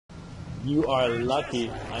You are lucky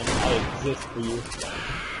I exist for you.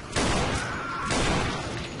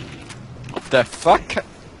 The fuck?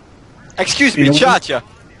 Excuse me, Cha-Cha.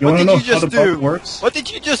 What did you just do? What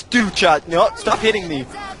did you just do, Cha? No, stop hitting me.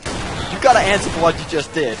 You gotta answer for what you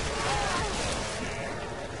just did.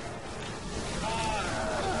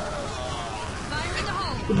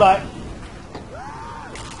 Goodbye.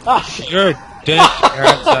 Ah, shit. You're a dick,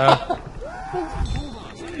 Arata.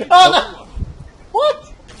 Oh no!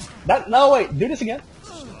 What? That no wait, do this again.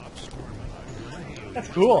 That's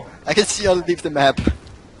cool. I can see I'll leave the map.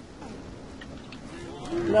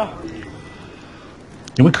 No.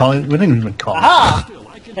 Did we call it? We didn't even call it. Aha!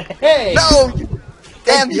 Hey! No!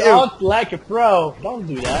 Damn you! Out like a pro. Don't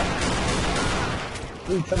do that.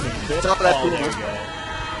 Do something good. Stop that Oh, there video. you go.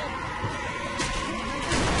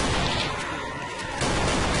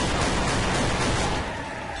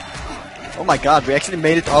 Oh my god, we actually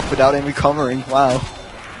made it up without any recovering. Wow.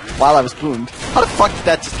 While I was boomed. How the fuck did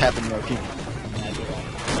that just happen, Loki?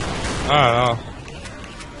 I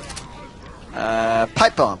don't know.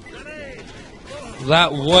 Pipe bomb.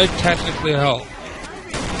 That would technically help.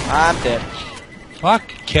 I'm dead. Fuck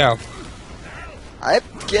Kel. I'm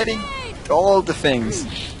getting all the things.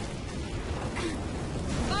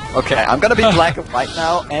 Okay, I'm gonna be black and white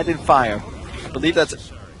now, and in fire. I believe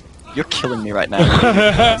that's... You're killing me right now.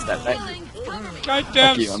 That's that, right?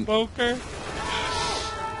 Goddamn you, smoker.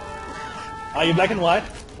 Are you black and white?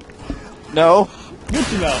 No. Good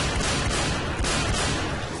to know.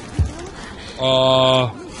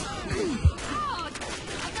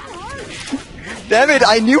 Damn it,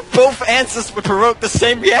 I knew both answers would provoke the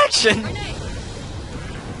same reaction!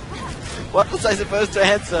 What was I supposed to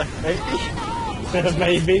answer? Maybe?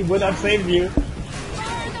 Maybe would have saved you.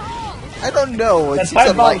 I don't know. It That seems pipe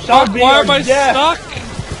bomb unlikely. shot me Why or am I death.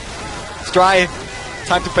 stuck? Try.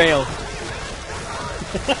 Time to fail.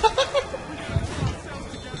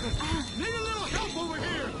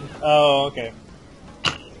 Oh, okay.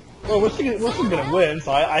 Well, we're still gonna win,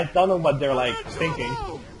 so I don't know what they're like thinking.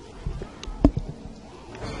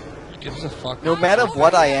 Gives a fuck. No matter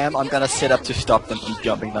what I am, I'm gonna set up to stop them from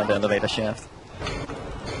jumping down the elevator shaft.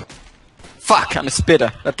 Fuck, I'm a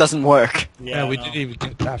spitter. That doesn't work. Yeah, we no. didn't even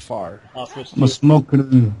get that far. I'll switch I'm a to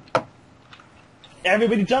smoker.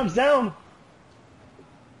 everybody jumps down.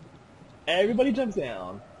 Everybody jumps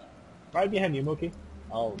down. Right behind you, Mookie.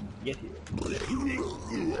 I'll get you.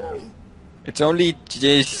 It's only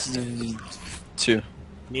just 2.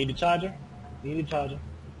 Need a charger? Need a charger.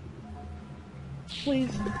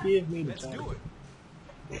 Please give me the charger.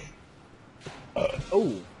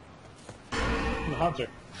 Oh. I'm a hunter.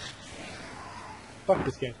 Fuck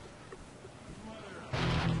this game.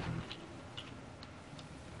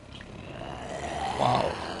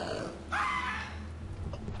 Wow.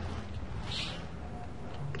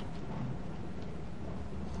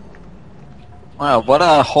 Wow, what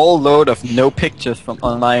a whole load of no pictures from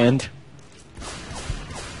on my end.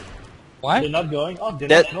 What? They're not going? Oh, they're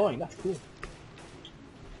That- not going. That's cool.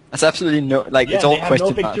 That's absolutely no, like, Yeah, it's all they have no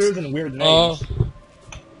question marks. pictures and weird Oh. names.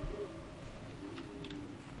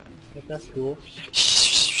 That's cool.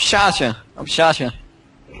 Shasha. I'm Shasha.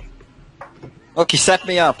 Okay, set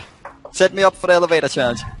me up. Set me up for the elevator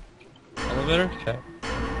charge. Elevator? Okay.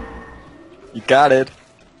 You got it.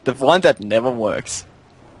 The one that never works.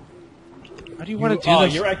 How do you want to do Oh,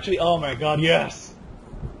 this? you're actually. Oh my god, yes!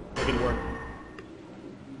 Make it work.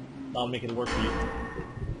 I'll make it work for you.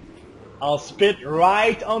 I'll spit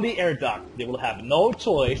right on the air duct. They will have no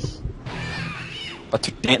choice. But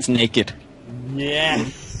to dance naked.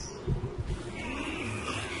 Yes!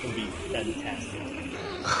 It'll be fantastic.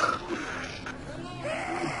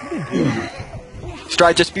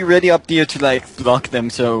 Stride, just be ready up there to, like, block them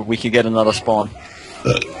so we can get another spawn.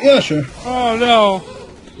 Yeah, sure. Oh no!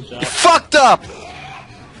 You fucked up!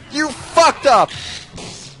 You fucked up!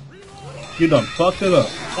 You done fucked it up.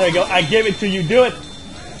 There you go, I gave it to you, do it!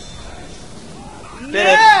 Did it.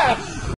 Yes!